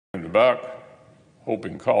in the back,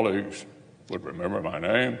 hoping colleagues would remember my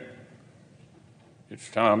name. It's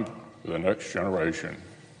time for the next generation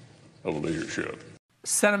of leadership.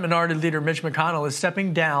 Senate Minority Leader Mitch McConnell is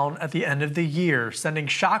stepping down at the end of the year, sending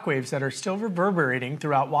shockwaves that are still reverberating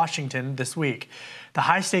throughout Washington this week. The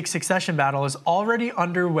high-stakes succession battle is already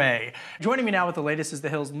underway. Joining me now with the latest is The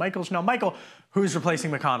Hill's Michael Schnell. Michael, who's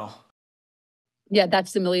replacing McConnell? Yeah,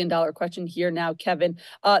 that's the million-dollar question here now, Kevin.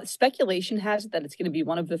 Speculation has it that it's going to be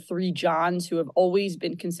one of the three Johns who have always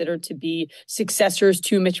been considered to be successors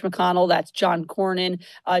to Mitch McConnell. That's John Cornyn,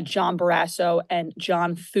 John Barrasso, and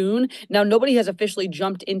John Thune. Now, nobody has officially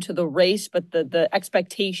jumped into the race, but the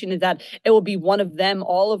expectation is that it will be one of them,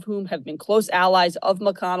 all of whom have been close allies of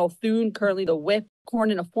McConnell. Thune, currently the whip,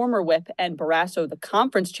 Cornyn, a former whip, and Barrasso, the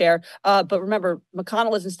conference chair. But remember,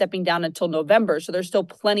 McConnell isn't stepping down until November, so there's still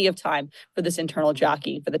plenty of time for this internal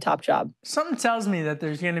jockey for the top job. Something tells me that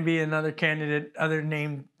there's going to be another candidate, other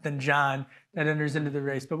name than John, that enters into the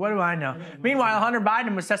race. But what do I know? Meanwhile, Hunter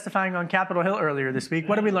Biden was testifying on Capitol Hill earlier this week.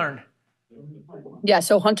 What did we learn? Yeah,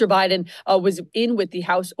 so Hunter Biden was in with the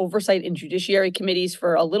House Oversight and Judiciary committees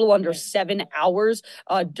for a little under 7 hours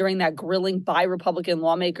during that grilling by Republican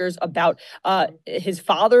lawmakers about his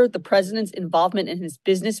father, the president's involvement in his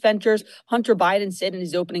business ventures. Hunter Biden said in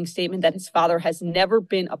his opening statement that his father has never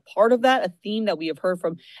been a part of that, a theme that we have heard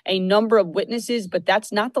from a number of witnesses. But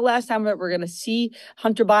that's not the last time that we're going to see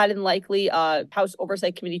Hunter Biden. Likely House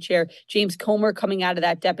Oversight Committee Chair James Comer coming out of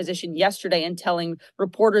that deposition yesterday and telling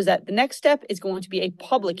reporters that the next step is going to be a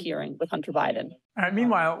public hearing with Hunter Biden. All right,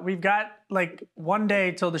 meanwhile, we've got like 1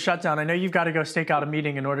 day till the shutdown. I know you've got to go stake out a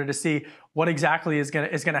meeting in order to see what exactly is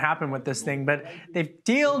going to happen with this thing. But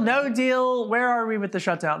deal, no deal, where are we with the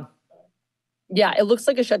shutdown? Yeah, it looks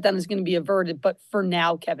like a shutdown is going to be averted. But for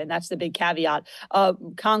now, Kevin, that's the big caveat.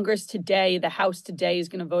 Congress today, the House today, is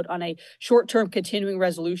going to vote on a short-term continuing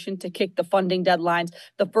resolution to kick the funding deadlines.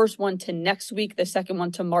 The first one to next week, the second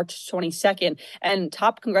one to March 22nd. And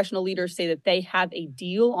top congressional leaders say that they have a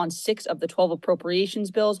deal on 6 of the 12 appropriations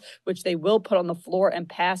bills, which they will put on the floor and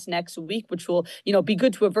pass next week, which will, be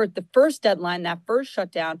good to avert the first deadline, that first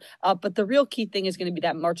shutdown. But the real key thing is going to be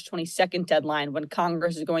that March 22nd deadline, when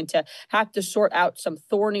Congress is going to have to sort out some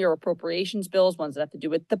thornier appropriations bills, ones that have to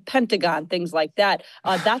do with the Pentagon, things like that.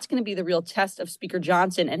 That's going to be the real test of Speaker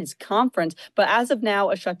Johnson and his conference. But as of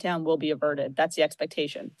now, a shutdown will be averted. That's the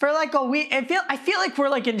expectation. For like a week, I feel like we're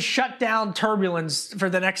like in shutdown turbulence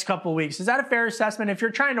for the next couple of weeks. Is that a fair assessment? If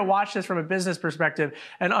you're trying to watch this from a business perspective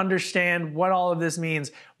and understand what all of this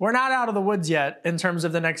means, we're not out of the woods yet in terms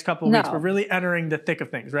of the next couple of weeks. We're really entering the thick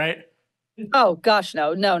of things, right? Oh, gosh,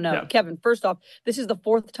 no. Yeah. Kevin, first off, this is the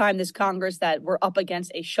 4th time this Congress that we're up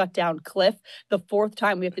against a shutdown cliff. The 4th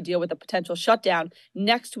time we have to deal with a potential shutdown.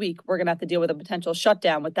 Next week, we're going to have to deal with a potential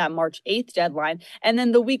shutdown with that March 8th deadline. And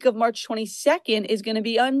then the week of March 22nd is going to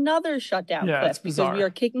be another shutdown cliff because we are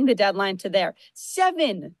kicking the deadline to there.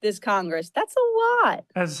 7 this Congress. That's a lot.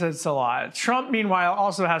 It's a lot. Trump, meanwhile,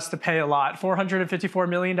 also has to pay a lot, $454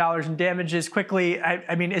 million in damages quickly.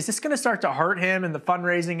 I mean, is this going to start to hurt him in the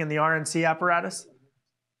fundraising and the RNC apparatus?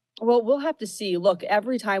 Well, we'll have to see. Look,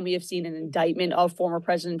 every time we have seen an indictment of former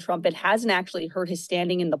President Trump, it hasn't actually hurt his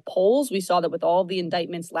standing in the polls. We saw that with all the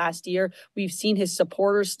indictments last year. We've seen his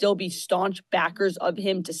supporters still be staunch backers of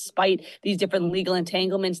him despite these different legal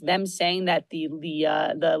entanglements, them saying that the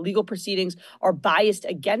legal proceedings are biased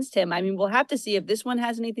against him. I mean, we'll have to see if this one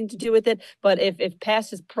has anything to do with it. But if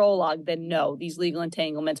past his prologue, then no, these legal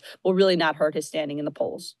entanglements will really not hurt his standing in the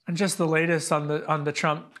polls. And just the latest on the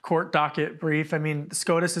Trump court docket brief. I mean,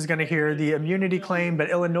 SCOTUS is going to hear the immunity claim, but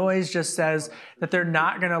Illinois just says that they're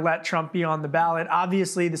not going to let Trump be on the ballot.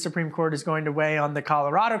 Obviously, the Supreme Court is going to weigh on the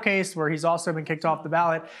Colorado case where he's also been kicked off the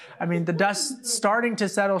ballot. I mean, the dust's starting to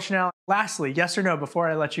settle, Schnell. Lastly, yes or no, before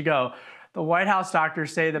I let you go, the White House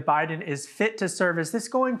doctors say that Biden is fit to serve. Is this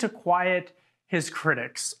going to quiet his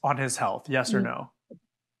critics on his health? Yes or no?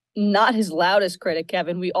 Not his loudest critic,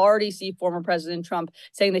 Kevin. We already see former President Trump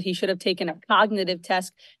saying that he should have taken a cognitive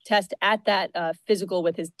test at that physical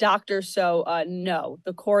with his doctor. So no,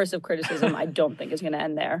 the chorus of criticism I don't think is going to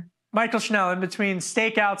end there. Michael Schnell, in between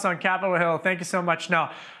stakeouts on Capitol Hill. Thank you so much, Schnell,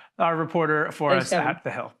 our reporter for us at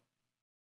The Hill.